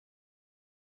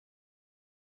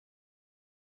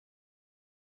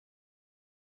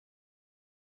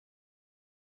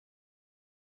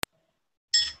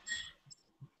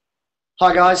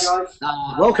Hi guys,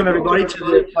 welcome everybody to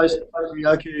the post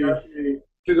Ryokou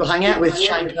Google Hangout with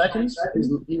Shane Perkins, who's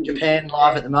in Japan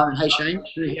live at the moment. Hey Shane,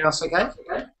 can you hear us okay?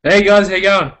 Hey guys, how you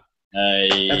going?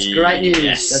 That's great news.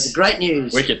 Yes. That's great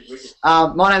news. Wicked.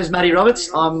 My name is Matty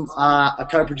Roberts. I'm a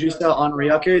co-producer on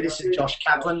Ryokou. This is Josh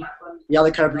Kaplan, the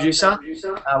other co-producer. We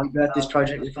birthed this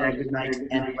project with our good mate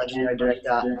and legendary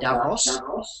director, Dal Ross.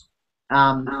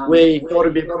 We thought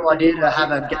it'd be a cool idea to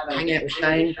have a hangout with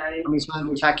Shane from his home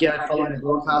in Takio following the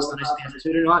broadcast on SBS2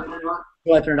 tonight.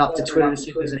 We'll open it up to Twitter to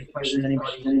see if there's any questions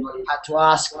anybody had to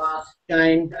ask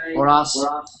Shane or us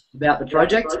about the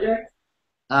project. So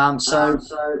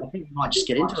I think we might just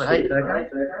get into it. Hey, okay?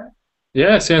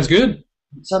 Yeah, sounds good.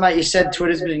 So, mate, you said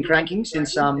Twitter's been cranking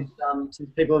since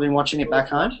people have been watching it back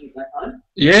home.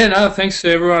 Yeah, no, thanks to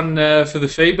everyone for the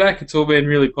feedback. It's all been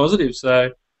really positive.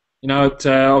 So, you know,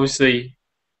 obviously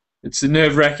it's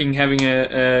nerve-wracking having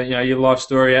your life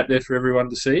story out there for everyone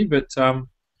to see. But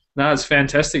no, it's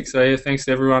fantastic. So yeah, thanks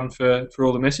to everyone for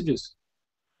all the messages.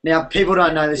 Now, people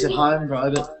don't know this at home,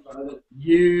 bro, but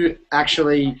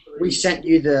we sent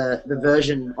you the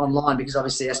version online because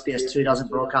obviously SBS2 doesn't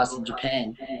broadcast in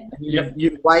Japan.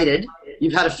 You've waited.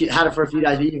 You've had it for a few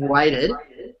days, but you've waited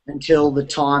until the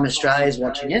time Australia's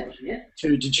watching it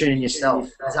to tune in yourself.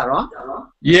 Is that right?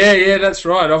 Yeah, that's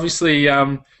right. Obviously,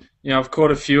 I've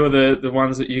caught a few of the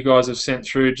ones that you guys have sent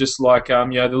through, just like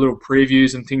the little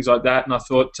previews and things like that. And I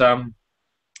thought,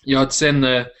 I'd send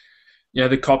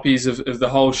the copies of the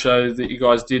whole show that you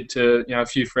guys did to a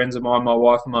few friends of mine, my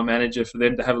wife and my manager, for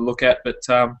them to have a look at. But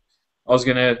I was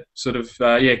going to sort of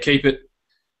keep it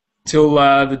till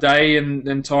the day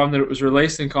and time that it was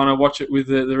released and kind of watch it with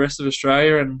the rest of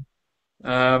Australia. And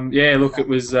look, it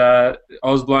was I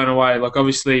was blown away. Like,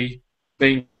 obviously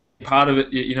being part of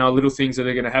it, little things that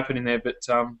are going to happen in there. But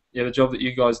the job that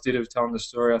you guys did of telling the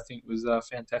story, I think, was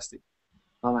fantastic.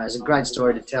 Oh, mate, it's a great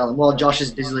story to tell. And while Josh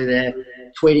is busily there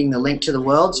tweeting the link to the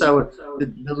world, so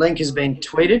the link has been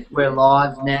tweeted. We're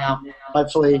live now.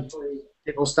 Hopefully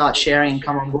people start sharing and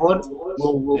come on board.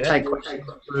 We'll take questions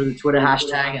through the Twitter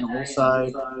hashtag, and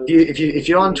also if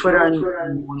you're on Twitter and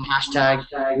you want to hashtag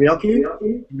Ryokou,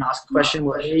 you can ask a question,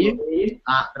 we'll hear you.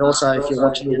 But also if you're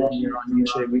watching it and you're on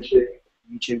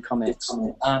YouTube comments.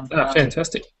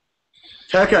 Fantastic.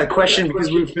 Perko, question, because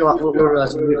we feel like we're going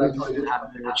to have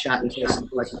a bit of a chat until some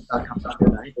questions start coming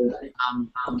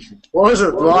through. What was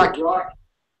it like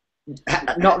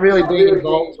not really being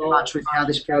involved much with how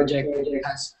this project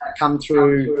has come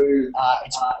through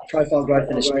its profile growth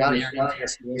in Australia and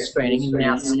into screening, and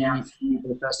now seeing it for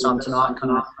the first time tonight and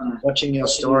kind of watching your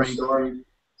story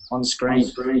on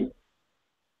screen?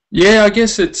 Yeah, I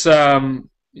guess it's, I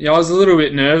was a little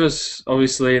bit nervous,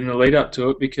 obviously, in the lead up to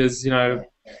it because,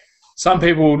 some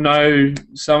people know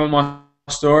some of my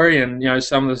story, and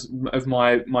some of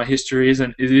my history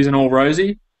isn't all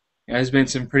rosy. There's been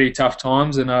some pretty tough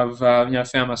times, and I've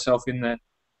found myself in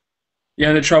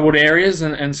the troubled areas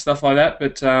and stuff like that.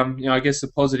 But I guess the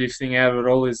positive thing out of it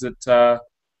all is that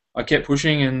I kept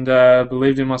pushing and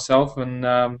believed in myself, and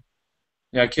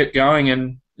kept going.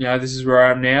 And this is where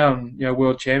I am now. And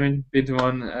world champion, been to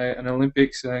an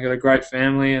Olympics, and I got a great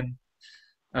family, and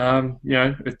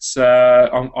it's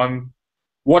I'm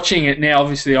watching it now.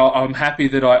 Obviously, I'm happy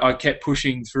that I kept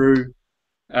pushing through,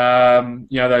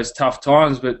 those tough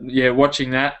times. But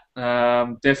watching that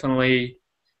definitely,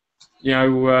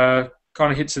 kind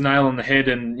of hits the nail on the head,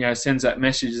 and sends that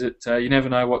message that you never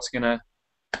know what's gonna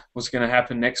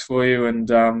happen next for you. And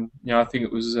I think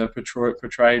it was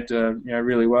portrayed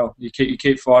really well. You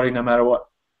keep fighting no matter what.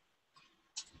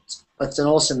 It's an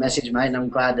awesome message, mate, and I'm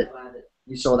glad that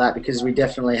you saw that, because we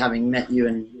definitely, having met you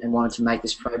and wanted to make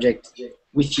this project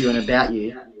with you and about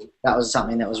you, that was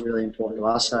something that was really important to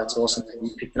us. So it's awesome that you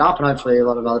picked it up, and hopefully a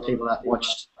lot of other people that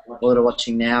watched or that are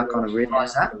watching now kind of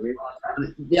realise that.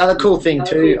 The other cool thing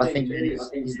too, I think,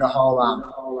 is the whole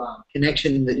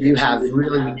connection that you have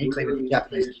really uniquely with the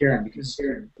Japanese Kieran, because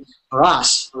for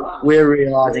us, we're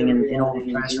realising in all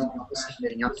the press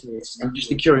leading up to this, and just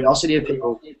the curiosity of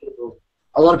people.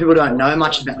 A lot of people don't know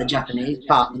much about the Japanese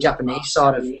part, the Japanese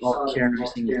side of Kieran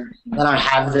racing. They don't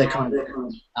have the kind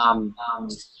of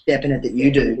step in it that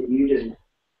you do.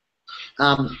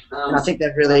 And I think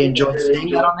they've really enjoyed seeing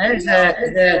that on there. Is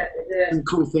there some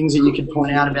cool things that you could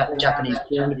point out about the Japanese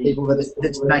Kieran to people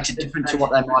that makes it different to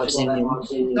what they might have seen in the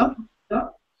Olympics?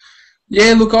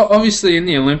 Yeah, look, obviously in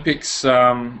the Olympics,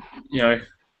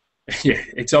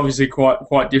 it's obviously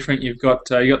quite different. You've got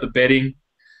the betting.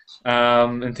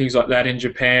 And things like that in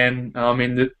Japan. I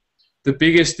mean, the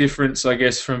biggest difference, I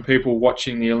guess, from people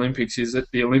watching the Olympics is that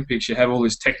the Olympics, you have all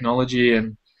this technology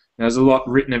and there's a lot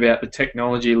written about the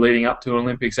technology leading up to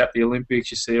Olympics. At the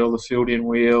Olympics, you see all the filled-in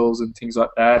wheels and things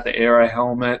like that, the aero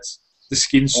helmets, the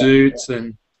skin suits,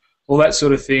 and all that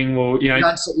sort of thing. Well, You don't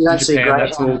in see Japan,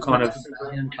 that's all kind of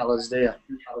colours, do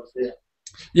you?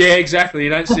 yeah, exactly. You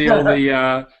don't see all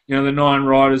the the 9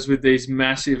 riders with these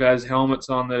massive as helmets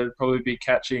on that would probably be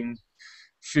catching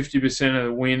 50% of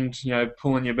the wind,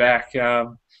 pulling you back.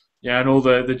 And all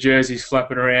the jerseys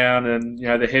flapping around, and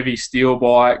the heavy steel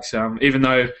bikes. Even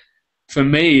though for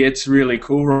me it's really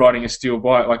cool riding a steel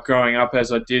bike, like growing up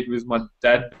as I did with my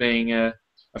dad being a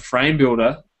frame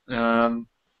builder, and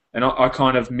I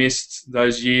kind of missed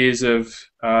those years of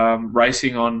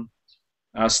racing on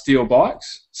steel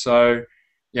bikes. So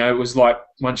it was like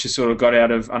once you sort of got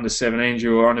out of under 17s,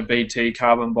 you were on a BT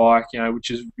carbon bike, which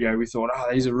is we thought,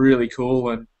 oh, these are really cool,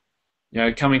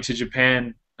 and coming to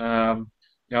Japan.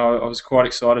 I was quite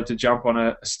excited to jump on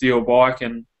a steel bike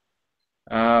and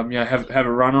have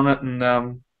a run on it, and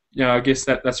I guess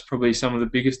that's probably some of the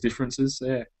biggest differences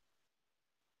there.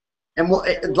 And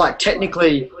like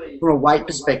technically, from a weight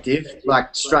perspective,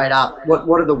 like straight up,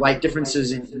 what are the weight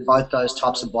differences in both those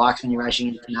types of bikes when you're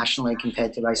racing internationally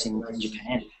compared to racing in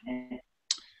Japan?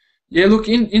 Yeah, look,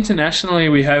 internationally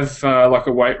we have like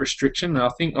a weight restriction. I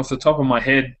think off the top of my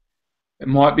head, it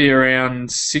might be around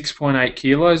 6.8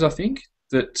 kilos. I think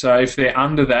that if they're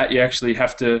under that, you actually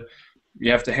have to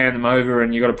hand them over,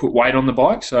 and you got to put weight on the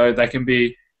bike, so they can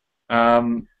be.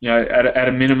 At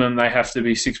a minimum, they have to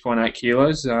be 6.8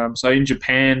 kilos. So in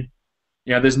Japan,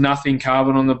 there's nothing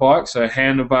carbon on the bike. So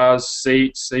handlebars,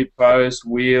 seat post,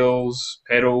 wheels,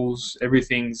 pedals,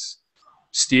 everything's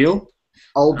steel.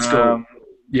 Old school.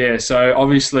 So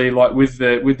obviously, like with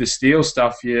the steel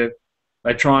stuff,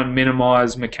 they try and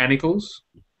minimise mechanicals,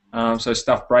 so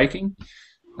stuff breaking,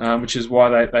 which is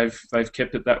why they've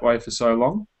kept it that way for so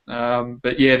long.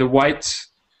 But yeah, the weights.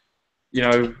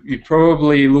 You're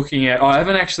probably looking at. I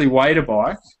haven't actually weighed a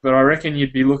bike, but I reckon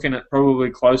you'd be looking at probably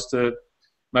close to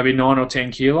maybe 9 or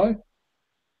 10 kilo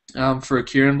for a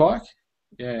Keirin bike.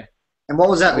 Yeah. And what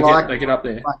was that like? They get up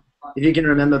there. If you can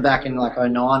remember back in like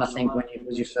 09, I think, when it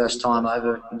was your first time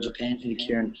over in Japan for the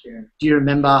Keirin, do you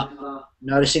remember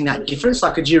noticing that difference?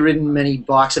 Like, had you ridden many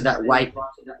bikes of that weight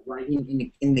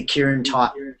in the Keirin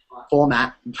type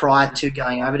format prior to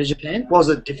going over to Japan? What was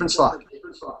the difference like?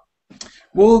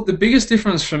 Well, the biggest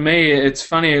difference for me, it's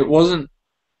funny, it wasn't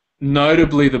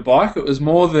notably the bike, it was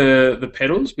more the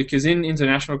pedals, because in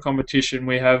international competition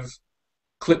we have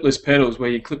clipless pedals where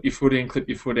you clip your foot in, clip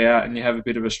your foot out, and you have a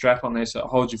bit of a strap on there so it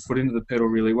holds your foot into the pedal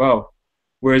really well.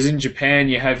 Whereas in Japan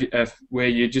you have where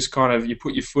you just you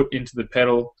put your foot into the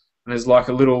pedal, and there's like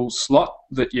a little slot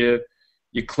that your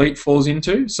cleat falls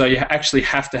into, so you actually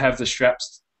have to have the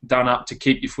straps done up to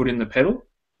keep your foot in the pedal.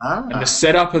 And the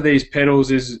setup of these pedals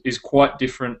is quite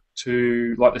different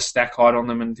to, like, the stack height on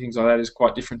them and things like that is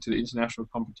quite different to the international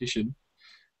competition,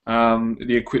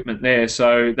 the equipment there.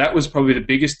 So that was probably the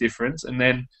biggest difference. And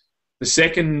then the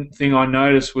second thing I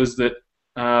noticed was that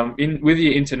with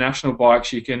your international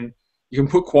bikes, you can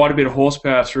put quite a bit of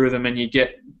horsepower through them, and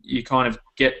you kind of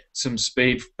get some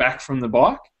speed back from the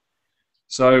bike.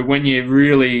 So when you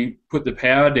really put the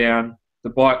power down, the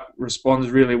bike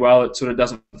responds really well. It sort of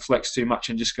doesn't flex too much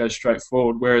and just goes straight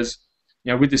forward. Whereas,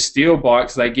 with the steel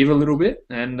bikes, they give a little bit.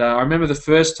 And I remember the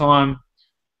first time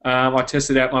I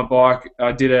tested out my bike,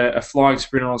 I did a flying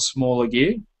sprint on a smaller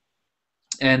gear.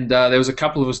 And there was a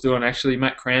couple of us doing, actually,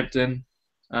 Matt Crampton.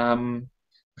 I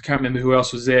can't remember who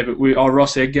else was there, but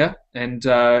Ross Edgar. And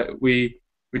we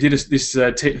did this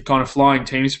kind of flying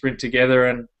team sprint together,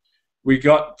 and we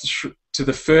got to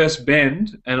the first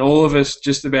bend, and all of us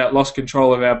just about lost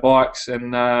control of our bikes,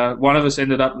 and one of us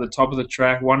ended up at the top of the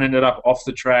track, one ended up off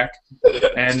the track,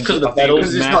 and I think it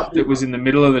was Matt that was in the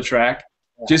middle of the track,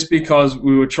 just because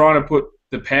we were trying to put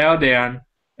the power down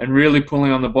and really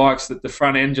pulling on the bikes that the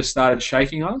front end just started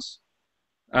shaking us.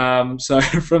 So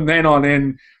from then on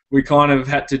in, we kind of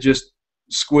had to just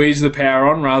squeeze the power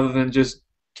on rather than just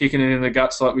kicking it in the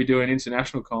guts like we do in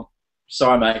international comp.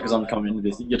 Sorry, mate, because I'm coming into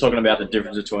this. You're talking about the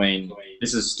difference between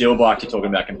this is steel bike you're talking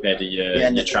about compared to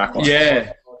your track one.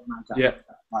 Yeah.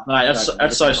 Mate,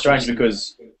 that's so strange,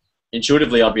 because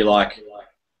intuitively I'd be like,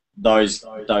 those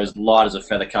light as a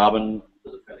feather carbon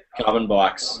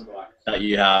bikes that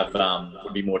you have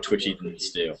would be more twitchy than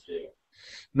steel.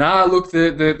 Nah, look,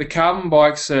 the carbon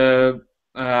bikes are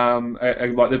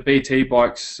like the BT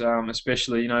bikes,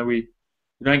 especially. We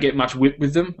don't get much whip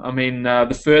with them. I mean,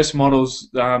 the first models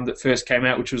that first came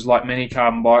out, which was like many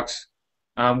carbon bikes,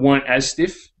 weren't as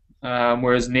stiff.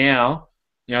 Whereas now,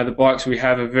 the bikes we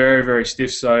have are very, very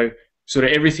stiff. So sort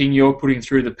of everything you're putting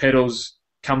through the pedals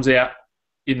comes out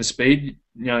in the speed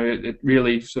it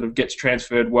really sort of gets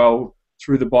transferred well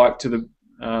through the bike to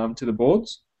the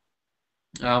boards.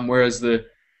 Whereas the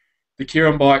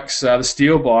Kieran bikes, the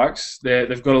steel bikes,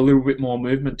 they've got a little bit more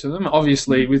movement to them.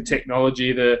 Obviously, with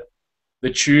technology, the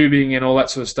tubing and all that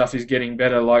sort of stuff is getting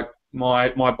better. Like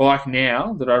my bike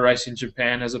now that I race in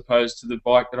Japan, as opposed to the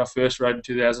bike that I first rode in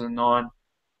 2009,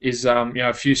 is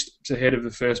a few steps ahead of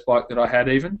the first bike that I had,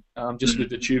 even just with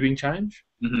the tubing change.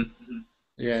 Mm-hmm.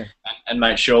 Yeah. And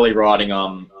mate, surely riding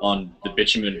on the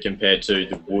bitumen compared to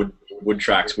the wood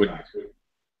tracks would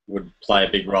play a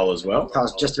big role as well. I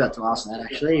was just about to ask that,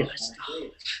 actually.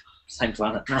 Same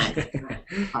planet.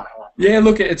 Yeah,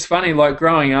 look, it's funny. Like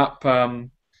growing up, Dad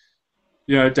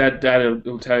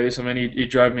will tell you this. I mean, he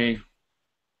drove me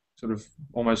sort of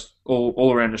almost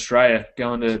all around Australia,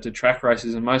 going to track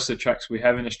races, and most of the tracks we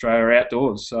have in Australia are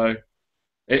outdoors. So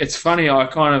it's funny. I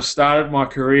kind of started my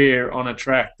career on a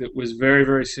track that was very,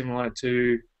 very similar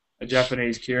to a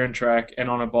Japanese Kieran track, and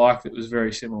on a bike that was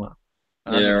very similar.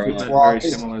 Very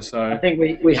similar. So I think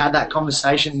we had that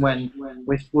conversation when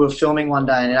we were filming one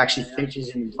day, and it actually features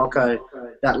in the doco,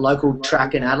 that local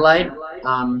track in Adelaide.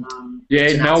 In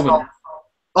Melbourne.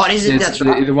 Oh, it is. That's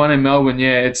right. The one in Melbourne.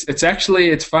 Yeah, it's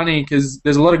funny because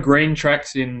there's a lot of green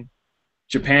tracks in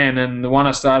Japan, and the one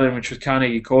I started in, which was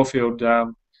Carnegie Caulfield,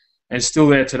 and it's still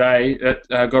there today. It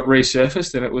got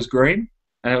resurfaced, and it was green,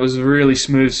 and it was a really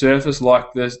smooth surface,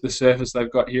 like the surface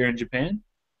they've got here in Japan.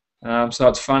 So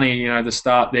it's funny, the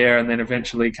start there and then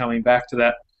eventually coming back to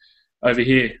that over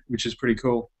here, which is pretty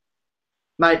cool.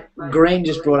 Mate, green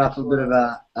just brought up a bit of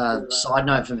a side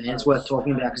note for me. It's worth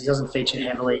talking about because it doesn't feature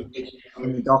heavily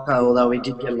in the doco, although we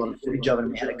did get a lot of footage of it,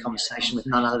 and we had a conversation with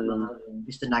none other than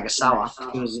Mr. Nagasawa,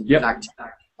 who is, in fact,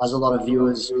 as a lot of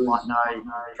viewers might know,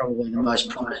 probably the most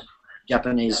prominent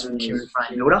Japanese Kieran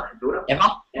frame builder ever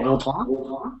of all time.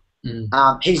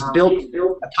 He's built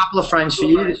a couple of frames for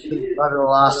you over the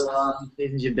last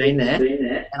seasons you've been there, and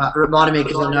it reminded me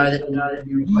because I know that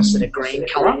you requested a green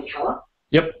colour.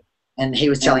 Yep. And he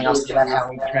was telling us about how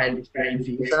he created this green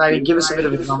for you. So maybe give us a bit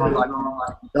of a comment, like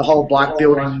the whole bike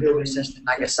building process that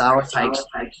Nagasawa takes,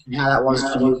 and how that was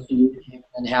for you,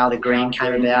 and how the green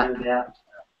came about.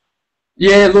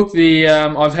 Yeah, look,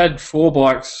 I've had 4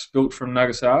 bikes built from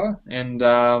Nagasawa, and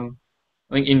I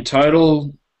think in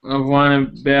total I've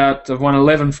won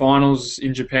 11 finals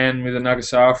in Japan with a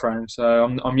Nagasawa frame.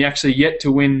 So I'm actually yet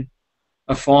to win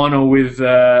a final with.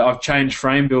 I've changed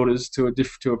frame builders to a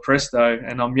Presto,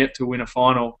 and I'm yet to win a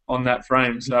final on that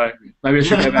frame. So maybe I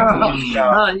should go back to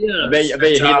Nagasawa. I bet you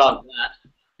love that.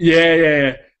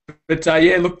 Yeah. But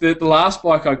look, the last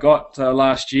bike I got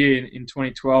last year in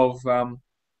 2012.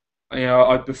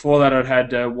 Before that I'd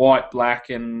had white, black,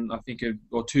 and I think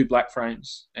 2 black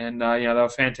frames, and they were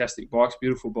fantastic bikes,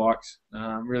 beautiful bikes,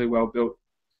 really well built.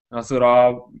 And I thought,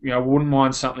 I wouldn't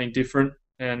mind something different,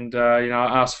 and I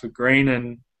asked for green,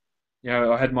 and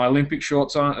I had my Olympic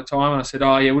shorts on at the time, and I said,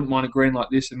 wouldn't mind a green like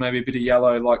this, and maybe a bit of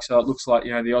yellow, so it looks like the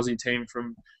Aussie team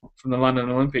from the London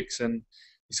Olympics. And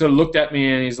he sort of looked at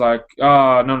me, and he's like,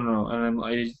 no, and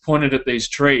he pointed at these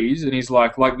trees, and he's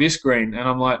like this green, and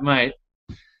I'm like, mate,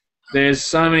 there's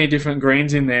so many different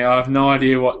greens in there. I have no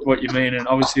idea what you mean. And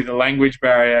obviously the language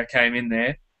barrier came in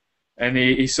there. And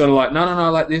he sort of like, no,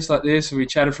 like this. And we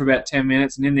chatted for about 10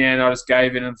 minutes. And in the end, I just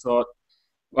gave in and thought,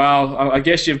 well, I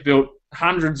guess you've built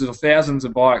hundreds or thousands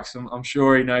of bikes. I'm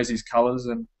sure he knows his colours.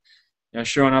 And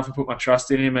sure enough, I put my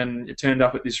trust in him. And it turned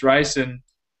up at this race and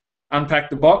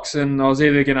unpacked the box. And I was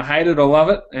either going to hate it or love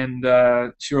it. And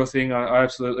sure thing, I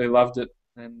absolutely loved it.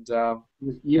 And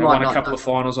you won a couple of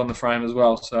finals on the frame as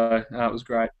well, so it was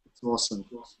great. It's awesome.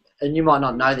 And you might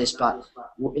not know this, but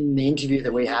in the interview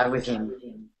that we had with him,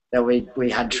 that we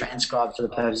had transcribed for the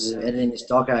purposes of editing this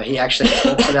doco, he actually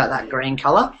talks about that green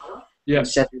colour. Yeah. He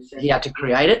said he had to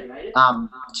create it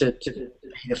to be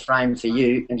the frame for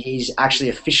you, and he's actually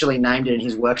officially named it in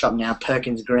his workshop now,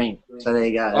 Perkins Green. So there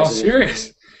you go. Oh,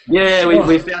 serious? Yeah,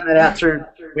 we found that out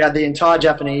we had the entire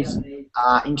Japanese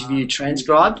interview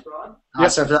transcribed.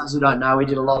 So for those who don't know, we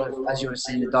did a lot of, as you would have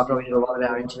seen in the doco, we did a lot of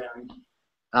our interviewing,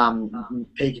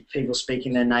 people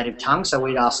speaking their native tongue. So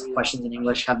we'd ask questions in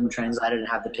English, have them translated, and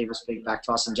have the people speak back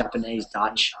to us in Japanese,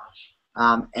 Dutch.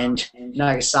 And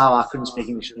Nagasawa couldn't speak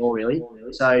English at all, really.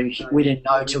 So we didn't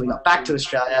know until we got back to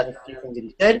Australia the few things that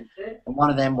he said. And one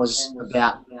of them was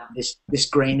about this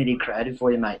green that he created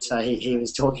for you, mate. So he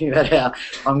was talking about how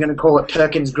I'm going to call it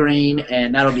Perkins Green,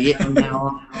 and that'll be it from now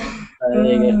on. So there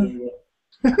you go.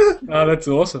 Oh, that's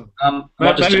awesome.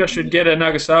 Maybe I should get a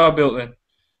Nagasawa built then.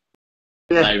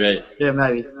 Yeah. Maybe. Yeah,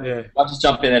 maybe. Yeah. I'll just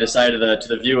jump in there to say to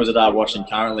the viewers that are watching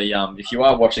currently, if you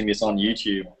are watching this on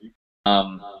YouTube,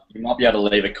 you might be able to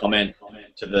leave a comment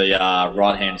to the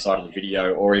right-hand side of the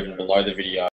video, or even below the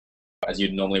video, as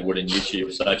you normally would in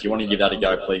YouTube. So if you want to give that a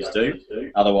go, please do.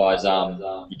 Otherwise,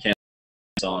 you can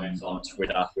on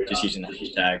Twitter just using the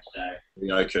hashtag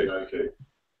Ryokou.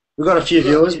 We've got a few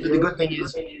viewers, but the good thing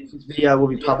is this video will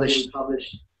be published to our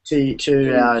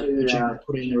YouTube,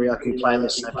 put in the Ryokou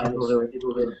playlist, so people who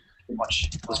watch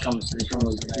this conversation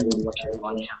will be watching it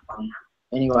by now.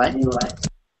 Anyway.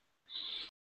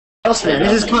 Else, man,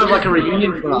 this is kind of like a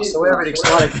reunion for us, so we're a bit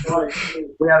excited.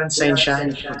 We haven't seen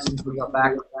Shane since we got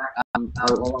back a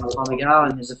long time ago,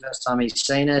 and this is the first time he's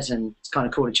seen it, and it's kind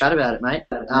of cool to chat about it, mate.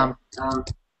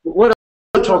 What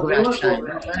do you talk about, Shane?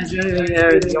 Is there anything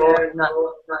there in your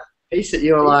piece that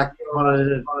you're like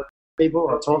wanted people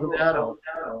or talk about? Or?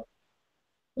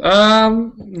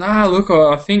 Nah, look,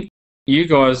 I think you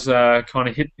guys kind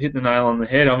of hit the nail on the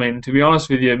head. I mean, to be honest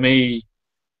with you, me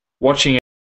watching it,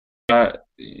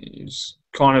 it's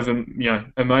kind of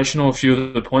emotional. A few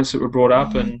of the points that were brought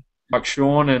up, and like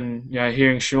Sean, and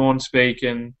hearing Sean speak,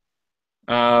 and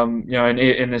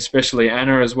and especially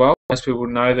Anna as well. Most people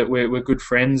know that we're good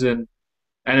friends, and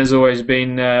Anna's always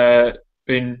been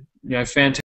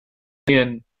fantastic,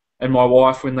 and my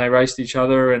wife when they raced each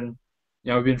other, and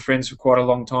we've been friends for quite a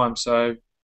long time. So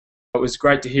it was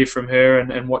great to hear from her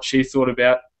and what she thought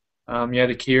about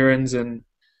the Kierans, and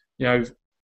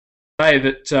say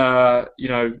that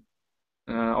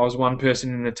I was one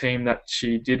person in the team that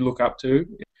she did look up to,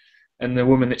 and the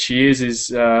woman that she is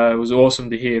was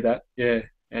awesome to hear that. Yeah,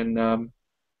 and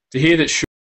to hear that Sean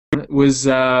was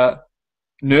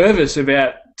nervous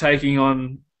about taking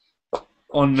on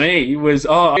me was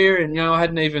and I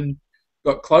hadn't even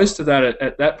got close to that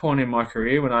at that point in my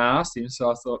career when I asked him.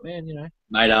 So I thought, man,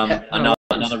 mate,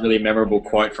 another really memorable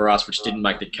quote for us, which didn't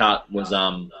make the cut, was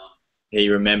he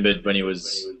remembered when he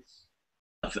was,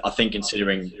 I think,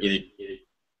 considering either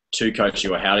to coach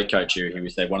you or how to coach you. He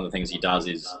was there. One of the things he does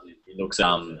is he looks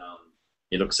at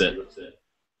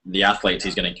the athletes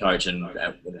he's going to coach, and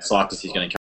the cyclists he's going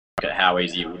to coach, at how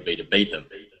easy it would be to beat them.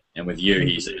 And with you,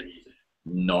 he's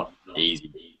not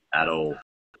easy at all.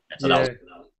 And so that was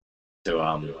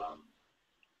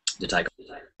to take.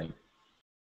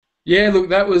 Yeah, look,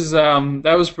 that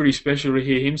was pretty special to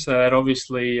hear him say that.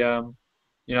 Obviously, whether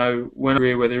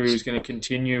he was going to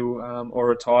continue or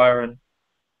retire, and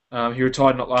he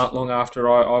retired not long after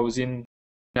I was in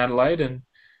Adelaide, and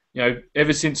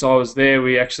ever since I was there,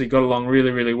 we actually got along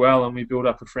really, really well, and we built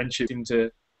up a friendship. Him to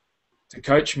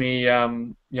coach me,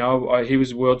 he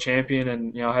was a world champion,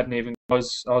 and I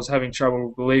was having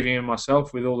trouble believing in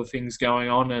myself with all the things going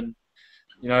on, and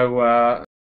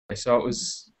so it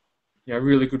was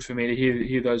really good for me to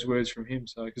hear those words from him.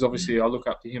 So because obviously I look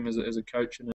up to him as a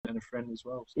coach and a friend as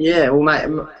well. So. Yeah, well, mate,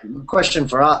 question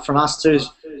from us too is,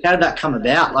 how did that come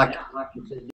about? Like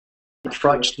the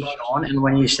approach to Sean, and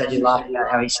when you said you laughed about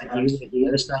how he said he was a bit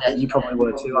nervous, no doubt you probably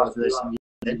were too after this.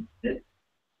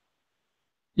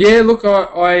 Yeah, look,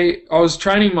 I was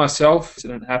training myself.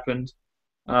 Incident happened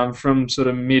from sort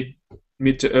of mid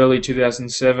to early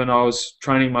 2007. I was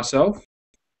training myself,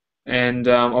 and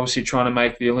obviously trying to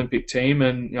make the Olympic team,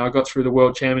 and I got through the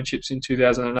World Championships in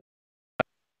 2008.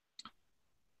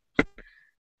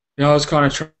 I was kind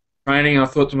of training, and I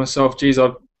thought to myself, geez,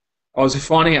 I was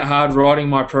finding it hard writing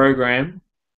my program,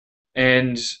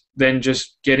 and then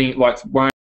just getting it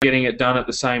done at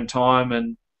the same time,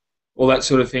 and all that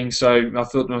sort of thing. So I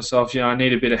thought to myself, I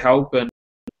need a bit of help, and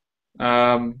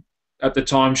at the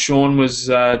time, Sean was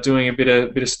doing a bit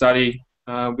of study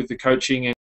with the coaching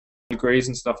and degrees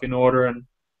and stuff in order, and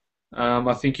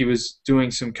I think he was doing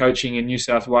some coaching in New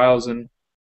South Wales, and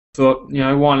thought,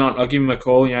 why not? I'll give him a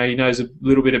call. He knows a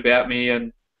little bit about me,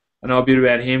 and I know a bit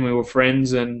about him. We were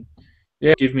friends, and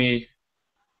give me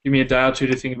a day or two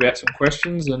to think about some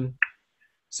questions, and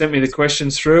sent me the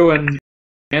questions through, and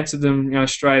answered them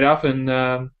straight up, and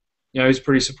he was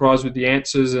pretty surprised with the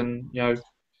answers, and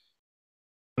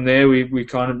from there we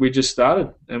just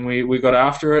started, and we got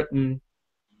after it, and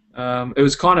it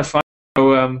was kind of fun.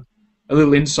 So, a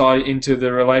little insight into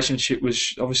the relationship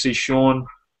was obviously Sean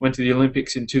went to the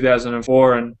Olympics in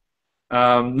 2004, and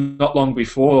not long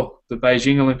before the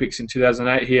Beijing Olympics in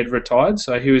 2008, he had retired,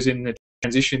 so he was in the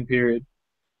transition period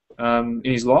in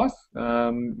his life.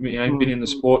 He'd been in the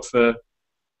sport for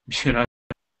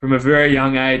from a very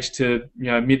young age to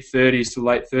mid-30s to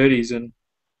late 30s, and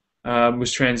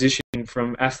was transitioning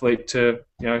from athlete to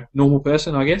normal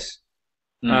person, I guess.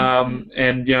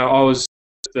 And I was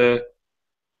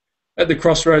at the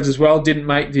crossroads as well. Didn't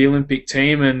make the Olympic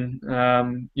team, and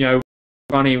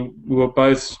funny, we were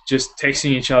both just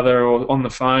texting each other or on the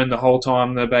phone the whole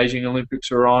time the Beijing Olympics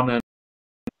were on, and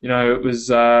you know, it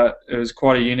was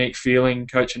quite a unique feeling,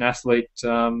 coach and athlete.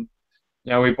 You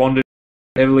know, we bonded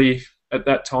heavily at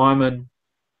that time, and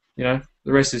you know,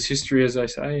 the rest is history, as they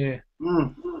say. Yeah.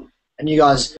 Mm. And you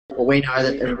guys, well, we know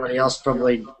that everybody else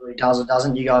probably does or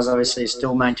doesn't. You guys obviously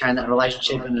still maintain that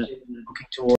relationship and are looking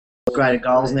towards greater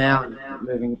goals now and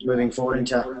moving forward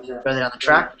into further down the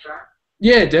track.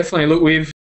 Yeah, definitely. Look,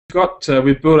 we've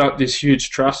built up this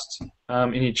huge trust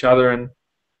in each other, and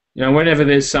you know, whenever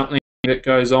there's something that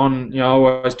goes on, you know,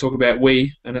 I always talk about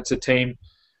we, and it's a team,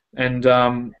 and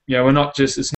you know, we're not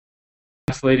just it's not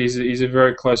an athlete. He's a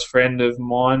very close friend of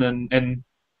mine and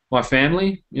my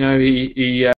family. You know,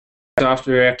 he looks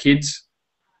after our kids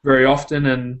very often,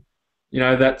 and you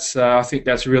know, that's I think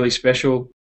that's a really special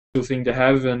thing to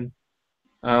have, and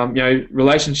you know,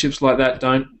 relationships like that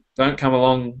don't come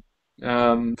along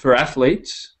for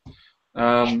athletes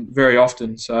very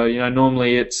often. So you know,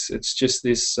 normally it's just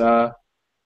this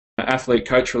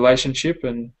athlete-coach relationship,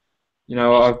 and you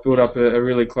know, I've built up a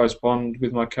really close bond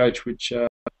with my coach, which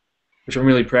I'm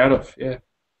really proud of. Yeah,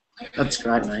 that's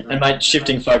great, mate. And mate,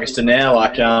 shifting focus to now,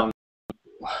 like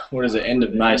what is it? End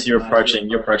of May. So you're approaching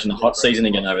the hot season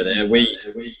again over there. We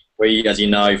as you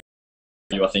know,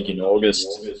 I think in August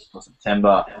or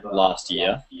September last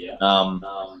year.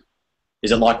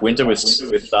 Is it like winter with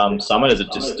summer? Does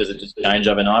it just change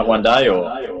overnight one day, or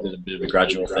is it a bit of a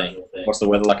gradual thing? What's the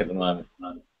weather like at the moment?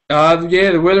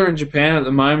 Yeah, the weather in Japan at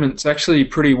the moment, it's actually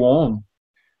pretty warm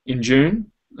in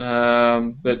June.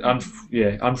 But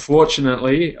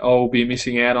unfortunately, I'll be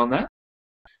missing out on that,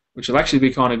 which will actually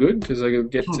be kind of good because I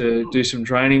get to do some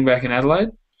training back in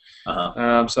Adelaide.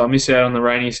 So I miss out on the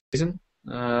rainy season.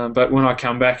 But when I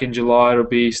come back in July, it'll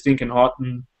be stinking hot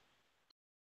and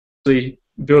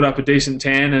build up a decent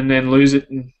tan and then lose it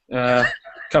a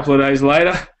couple of days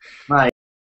later. Mate,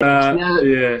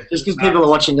 yeah. Just because people are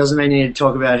watching doesn't mean you need to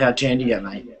talk about how tan you get,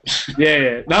 mate.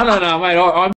 Yeah. No,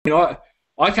 mate.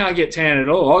 I can't get tan at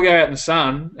all. I'll go out in the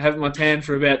sun, have my tan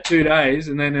for about 2 days,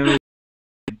 and then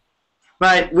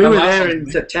Mate, we were there in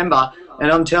September,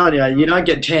 and I'm telling you, you don't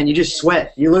get tan, you just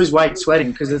sweat. You lose weight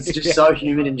sweating because it's just so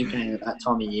humid in Japan at that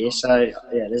time of year. So,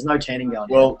 yeah, there's no tanning going on.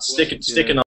 Well, sticking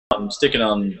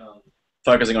on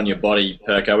focusing on your body,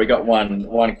 Perko, we got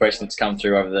one question that's come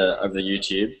through over the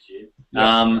YouTube.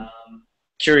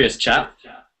 Curious chap,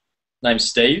 named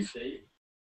Steve.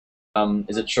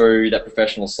 Is it true that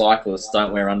professional cyclists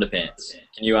don't wear underpants?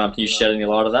 Can you shed any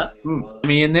light on that?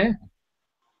 Me in there.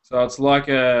 So it's like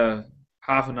a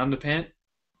half an underpant,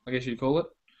 I guess you'd call it.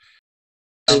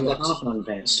 Half an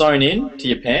underpant. Sewn in to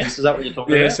your pants? Is that what you're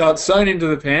talking about? Yeah, so it's sewn into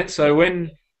the pants. So when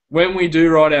we do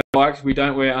ride our bikes, we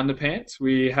don't wear underpants.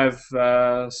 We have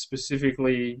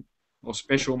specifically or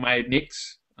special made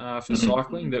nicks for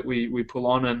cycling that we pull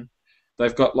on, and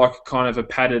they've got like kind of a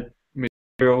padded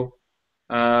material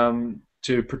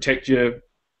to protect your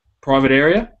private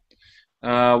area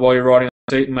while you're riding on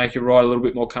the seat and make your ride a little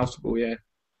bit more comfortable. Yeah.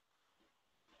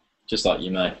 Just like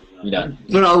you, mate. You don't.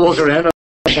 When I walk around.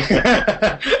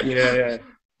 Yeah.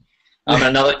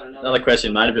 Another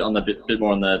question, mate. A bit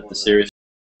more on the serious.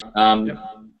 How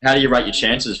do you rate your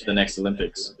chances for the next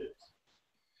Olympics?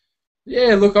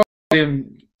 Yeah, look,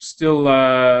 I'm still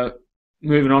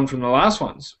moving on from the last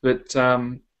ones, but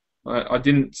I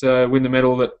didn't win the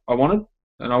medal that I wanted,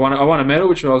 and I won a medal,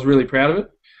 which I was really proud of it.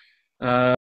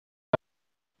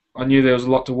 I knew there was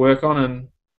a lot to work on, and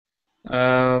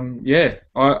I'm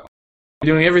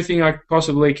doing everything I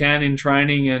possibly can in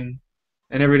training and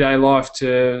everyday life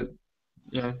to,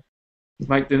 you know,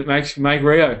 make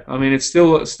Rio. I mean, it's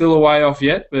still a way off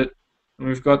yet, but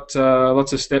we've got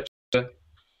lots of steps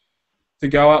to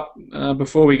go up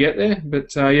before we get there.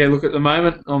 But look, at the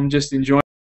moment, I'm just enjoying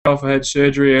myself. I had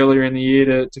surgery earlier in the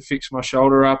year to fix my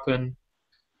shoulder up and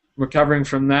recovering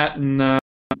from that. And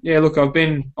look, I'm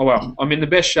in the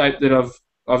best shape that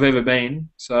I've ever been.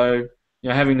 So, you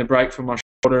know, having the break from my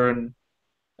shoulder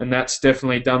and that's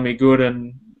definitely done me good,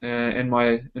 and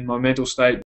my mental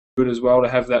state good as well, to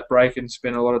have that break and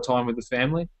spend a lot of time with the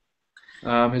family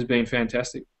has been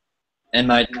fantastic. And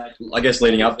mate, I guess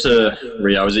leading up to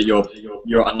Rio, is it your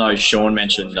I know Sean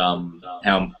mentioned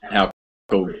how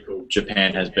cool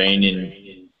Japan has been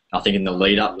in the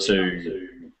lead up to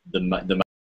the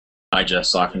major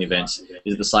cycling events.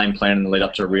 Is it the same plan in the lead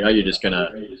up to Rio? You're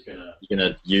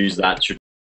gonna use that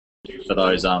for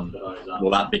those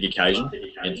that big occasion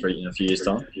in a few years'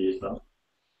 time?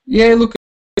 Yeah, look,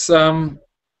 it's home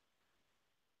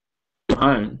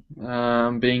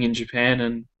being in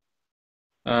Japan,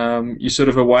 and you're sort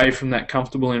of away from that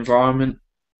comfortable environment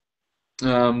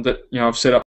that, you know, I've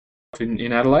set up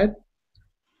in Adelaide.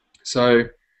 So, you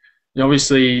know,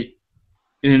 obviously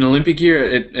in an Olympic year,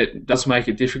 it does make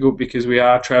it difficult because we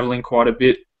are travelling quite a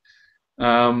bit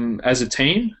as a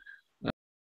team.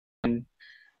 And,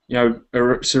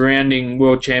 surrounding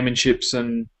World Championships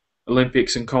and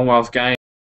Olympics and Commonwealth Games,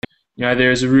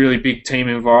 there is a really big team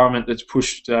environment that's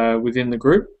pushed within the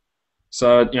group.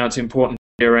 So, it's important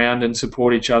to be around and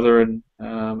support each other and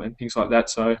things like that.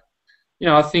 So,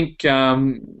 I think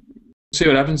see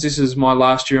what happens. This is my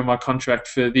last year of my contract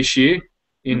for this year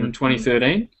in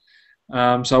 2013.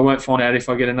 So I won't find out if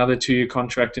I get another 2-year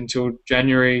contract until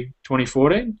January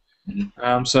 2014.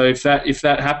 So if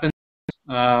that happens,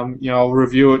 I'll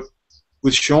review it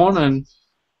with Sean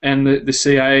and the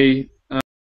CA,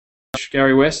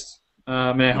 Gary West,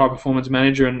 our high performance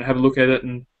manager, and have a look at it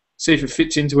and see if it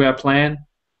fits into our plan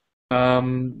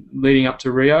leading up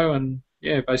to Rio, and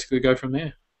basically go from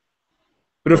there.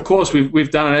 But of course, we've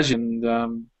done it as and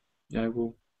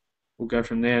we'll go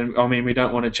from there. I mean, we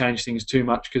don't want to change things too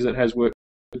much because it has worked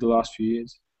for the last few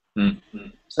years.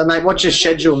 So, mate, what's your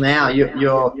schedule now?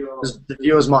 The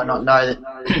viewers might not know that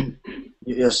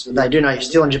they do know you're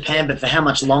still in Japan, but for how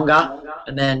much longer?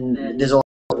 And then there's all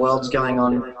the worlds going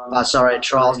on.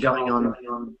 Trials going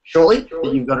on shortly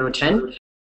that you've got to attend.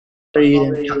 Are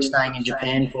you staying in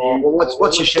Japan for? Well,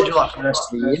 what's your schedule like for the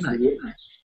rest of the year, mate?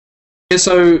 Yeah,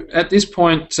 so at this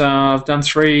point, I've done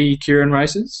 3 Keirin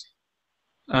races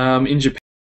in Japan,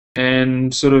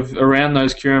 and sort of around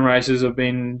those Keirin races, I've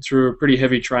been through a pretty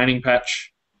heavy training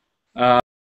patch.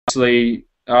 Obviously,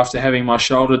 after having my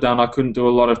shoulder done, I couldn't do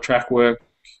a lot of track work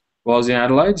while I was in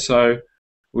Adelaide, so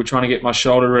we're trying to get my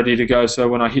shoulder ready to go. So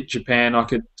when I hit Japan, I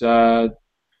could go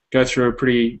through a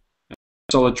pretty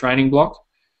solid training block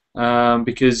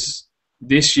because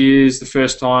this year is the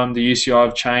first time the UCI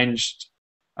have changed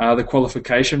the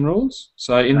qualification rules.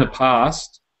 So in the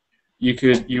past,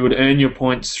 you would earn your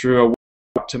points through a World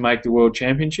Cup to make the World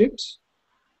Championships,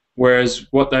 whereas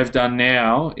what they've done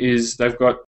now is they've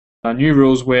got new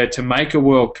rules where to make a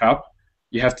World Cup,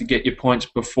 you have to get your points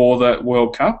before the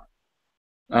World Cup.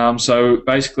 So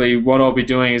basically, what I'll be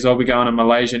doing is I'll be going to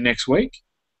Malaysia next week,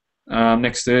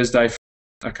 next Thursday, for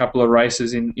a couple of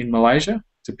races in Malaysia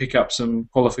to pick up some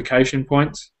qualification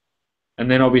points, and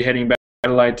then I'll be heading back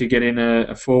Adelaide to get in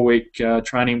a 4-week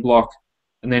training block,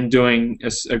 and then doing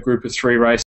a group of 3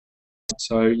 races.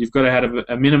 So you've got to have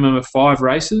a minimum of 5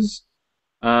 races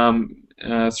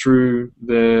through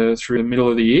the middle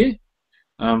of the year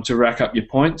to rack up your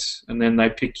points, and then they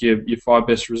pick your 5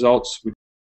 best results, which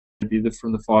would be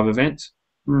from the 5 events,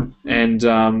 and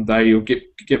you'll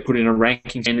get put in a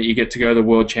ranking and that you get to go to the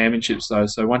World Championships though.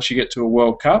 So once you get to a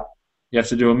World Cup, you have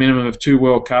to do a minimum of 2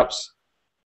 World Cups.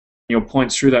 Your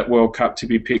points through that World Cup to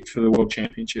be picked for the World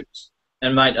Championships.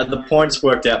 And mate, are the points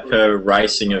worked out per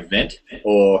racing event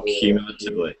or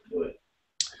cumulatively?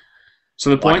 So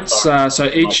the points,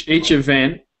 so each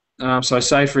event, so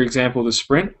say for example the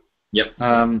sprint. Yep.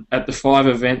 At the 5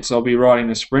 events, I'll be riding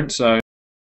the sprint. So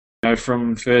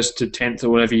from 1st to 10th or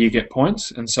whatever, you get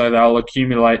points, and so they'll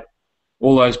accumulate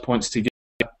all those points together,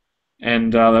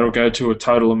 and that'll go to a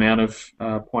total amount of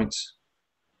points.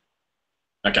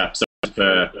 Okay, so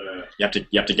you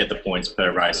have to get the points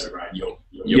per race, your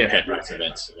pet race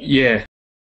events. Yeah.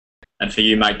 And for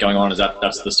you, mate, going on,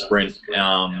 that's the sprint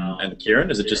and the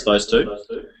Keirin? Is it just those 2?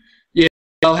 Yeah,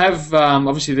 I'll have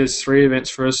obviously there's 3 events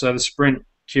for us, so the sprint,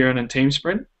 Keirin, and team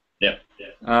sprint. Yeah.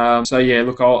 So yeah,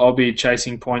 look, I'll be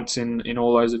chasing points in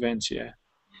all those events. Yeah.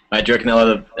 Mate, do you reckon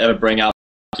they'll ever bring up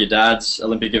your dad's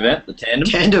Olympic event, the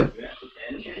tandem?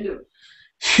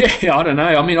 Yeah, I don't know.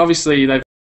 I mean, obviously they've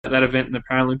got that event in the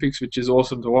Paralympics, which is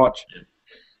awesome to watch.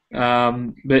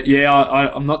 But yeah,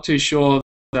 I'm not too sure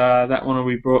that one will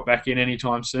be brought back in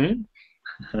anytime soon.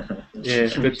 Yeah,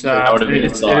 but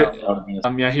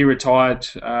he retired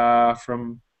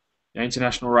from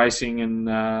international racing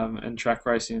and track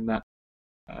racing and that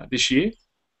this year,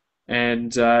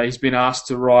 and he's been asked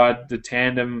to ride the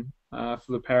tandem for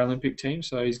the Paralympic team.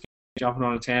 So he's jumping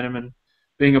on a tandem and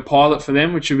being a pilot for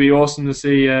them, which would be awesome to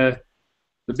see the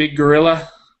big gorilla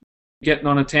getting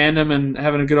on a tandem and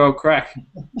having a good old crack.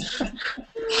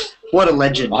 What a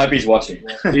legend! I hope he's watching.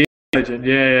 He's a legend.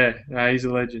 Yeah. No, he's a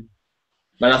legend.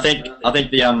 Man, I think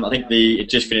it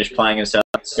just finished playing in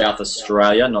South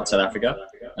Australia, not South Africa.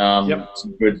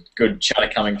 Some good chatter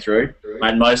coming through.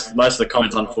 Mate, most of the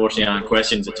comments, unfortunately, aren't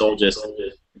questions. It's all just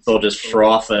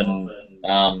froth, and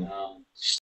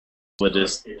we're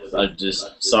just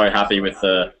so happy with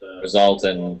the result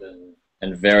and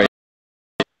very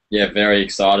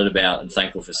excited about and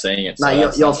thankful for seeing it.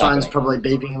 Mate, your phone's probably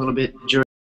beeping a little bit during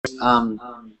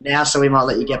now, so we might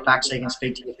let you get back so you can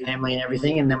speak to your family and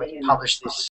everything, and then we can publish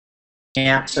this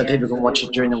out so people can watch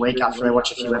it during the week after they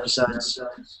watch a few episodes.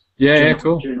 Yeah,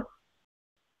 cool.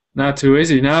 Not too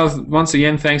easy. Now, once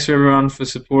again, thanks for everyone for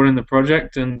supporting the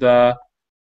project, and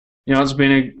it's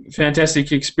been a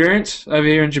fantastic experience over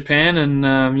here in Japan, and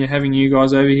having you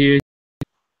guys over here,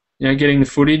 getting the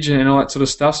footage and all that sort of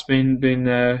stuff's been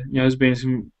there's been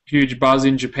some huge buzz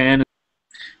in Japan.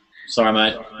 Sorry,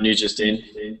 mate. News just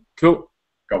in. Cool.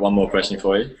 Got one more question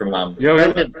for you from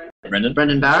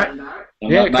Brendan Barrett.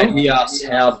 Yeah, mate, cool. he asks,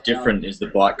 how different is the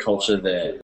bike culture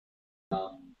there?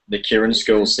 The Kieran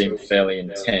schools seem fairly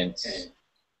intense.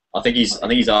 I think he's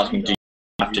asking, do you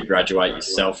have to graduate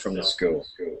yourself from the school?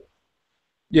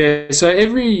 Yeah, so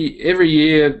every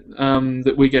year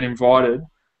that we get invited,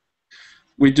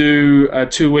 we do a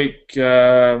 2-week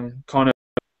kind of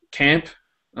camp.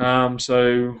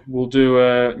 So we'll do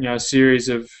a series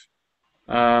of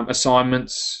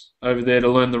assignments over there to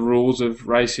learn the rules of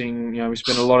racing. We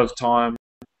spend a lot of time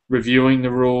reviewing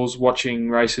the rules, watching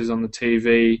races on the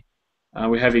TV.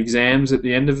 We have exams at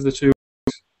the end of the 2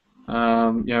 weeks.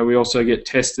 We also get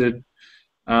tested.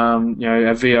 Our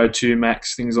VO2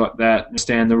 max, things like that.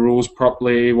 Understand the rules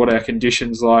properly. What our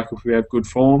conditions like if we have good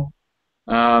form.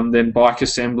 Then bike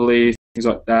assembly, things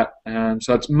like that.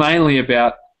 So it's mainly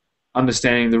about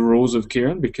understanding the rules of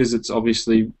Kieran, because it's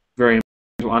obviously very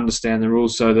important to understand the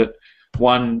rules so that,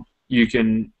 one, you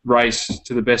can race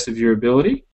to the best of your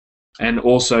ability, and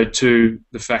also, two,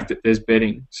 the fact that there's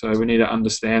betting. So we need to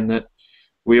understand that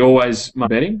we always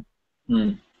betting.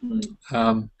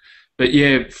 But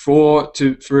yeah, for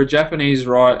a Japanese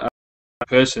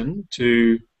person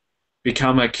to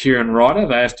become a Kieran rider,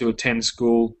 they have to attend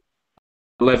school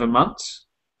 11 months.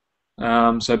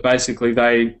 So basically,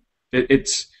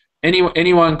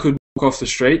 anyone could walk off the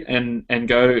street and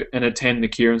go and attend the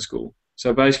Kieran school.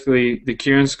 So basically, the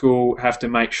Kieran school have to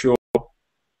make sure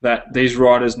that these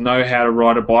riders know how to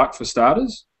ride a bike for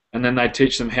starters, and then they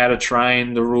teach them how to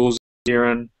train, the rules of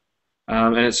Kieran,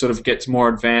 and it sort of gets more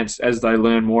advanced as they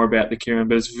learn more about the Kieran.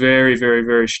 But it's very, very,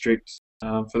 very strict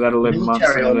for that 11 months.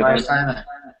 Military almost,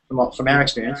 from our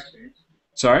experience.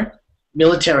 Sorry?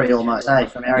 Military almost, from our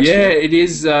experience. Yeah, it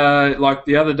is. Like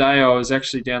the other day, I was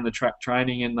actually down the track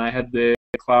training, and they had their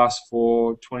class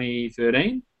for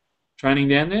 2013 training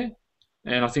down there,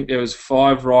 and I think there was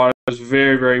 5 riders. It was a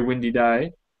very, very windy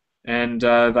day, and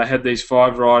they had these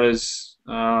 5 riders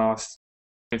 30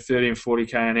 and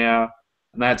 40k an hour,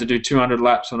 and they had to do 200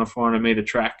 laps on a 400-meter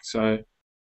track. So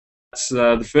that's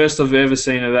the first I've ever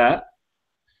seen of that.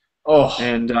 Oh,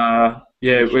 and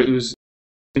it was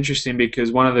interesting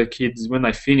because one of the kids, when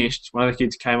they finished, one of the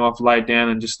kids came off, laid down,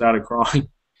 and just started crying.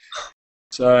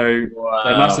 So wow.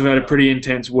 They must have had a pretty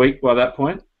intense week by that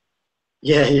point.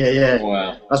 Yeah.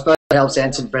 Wow. I suppose it helps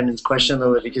answer Brendan's question a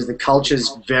little bit, because the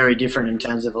culture's very different in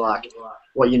terms of what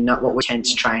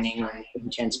intense training,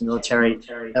 intense military.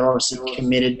 They're obviously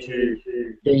committed to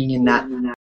being in that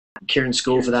Kieran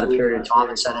school for that period of time,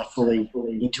 and so they're fully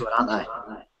into it, aren't they?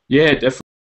 Yeah, definitely.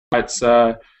 It's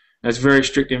a very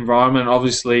strict environment.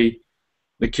 Obviously,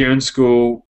 the Kieran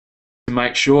school to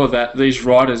make sure that these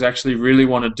riders actually really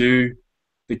want to do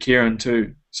the Kieran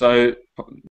too. So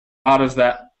part of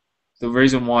that, the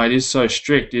reason why it is so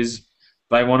strict is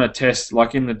they want to test,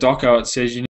 like in the doco it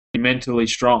says you need to be mentally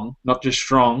strong, not just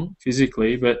strong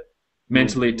physically, but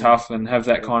mentally tough and have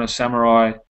that kind of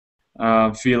samurai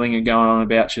feeling and going on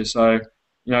about you. So,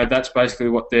 that's basically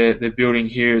what they're building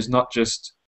here, is not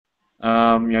just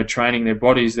training their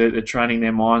bodies, they're training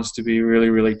their minds to be really,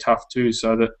 really tough too,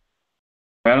 so that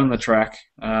out on the track,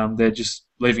 they're just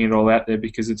leaving it all out there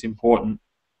because it's important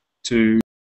to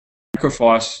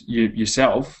sacrifice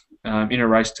yourself in a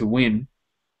race to win,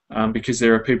 because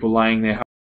there are people laying their heart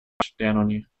down on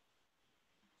you.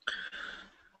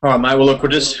 All right, mate. Well, look,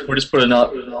 we'll just put a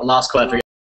last clarification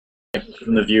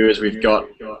from the viewers we've got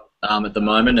at the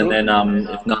moment, and then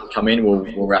if none come in,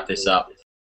 we'll wrap this up.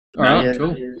 All right,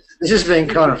 cool. This has been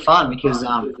kind of fun because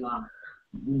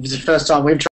it's the first time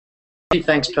we've tried.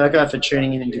 Thanks, Perko, for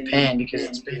tuning in Japan, because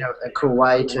it's been a cool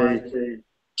way for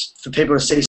people to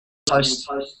see post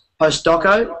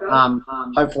doco.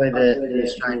 Hopefully, the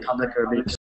Australian public are a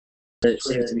bit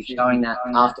seems to be showing that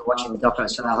after watching the doco,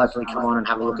 so they'll hopefully come on and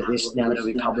have a look at this now that it'll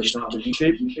be published onto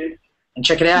YouTube and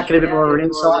check it out, get a bit more of an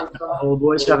insight. All the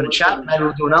boys having a chat. Maybe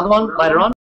we'll do another one later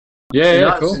on.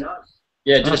 Yeah, cool.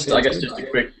 Yeah, I guess just a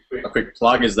quick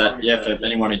plug is that for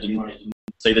anyone who didn't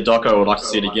see the doco or would like to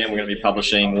see it again, we're going to be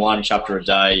publishing 1 chapter a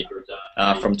day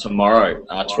from tomorrow,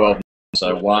 12.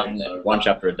 So one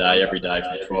chapter a day every day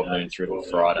from 12 noon through to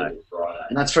Friday.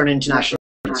 And that's for an international.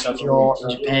 So if you're in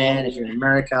Japan, if you're in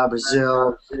America,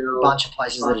 Brazil, a bunch of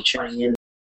places that are tuning in,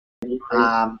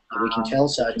 that we can tell.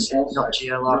 So it's not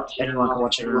geo-locked. Everyone can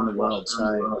watch it around the world.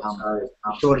 So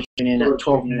be sure to tune in at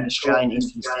 12 noon Australian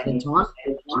Eastern Standard Time.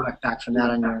 You work back from that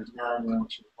on your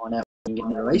once you find out when you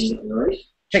get the release.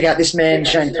 Check out this man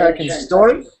Shane Perkins'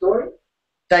 story.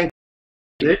 Thank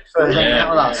you, dude, for hanging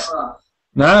out with us.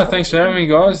 No, thanks for having me,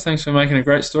 guys. Thanks for making a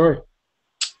great story.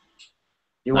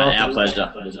 You're welcome. Our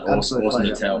pleasure. It was awesome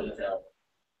to tell.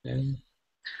 Yeah.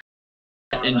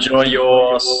 Enjoy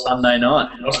your Sunday night.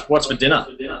 What's for dinner?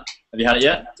 Have you had it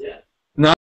yet?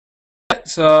 No,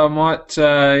 so I might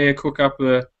cook up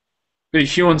a bit of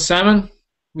Huon salmon.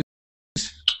 I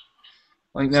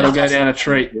think that'll go down a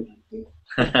treat.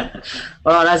 All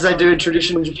right, as they do in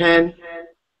traditional Japan.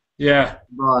 Yeah.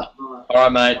 Right. All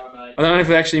right, mate. I don't know if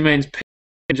it actually means peace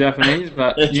in Japanese,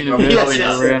 but universally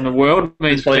Yes. around the world it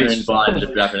means It's probably peace. in blind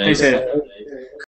Japanese. Peace out.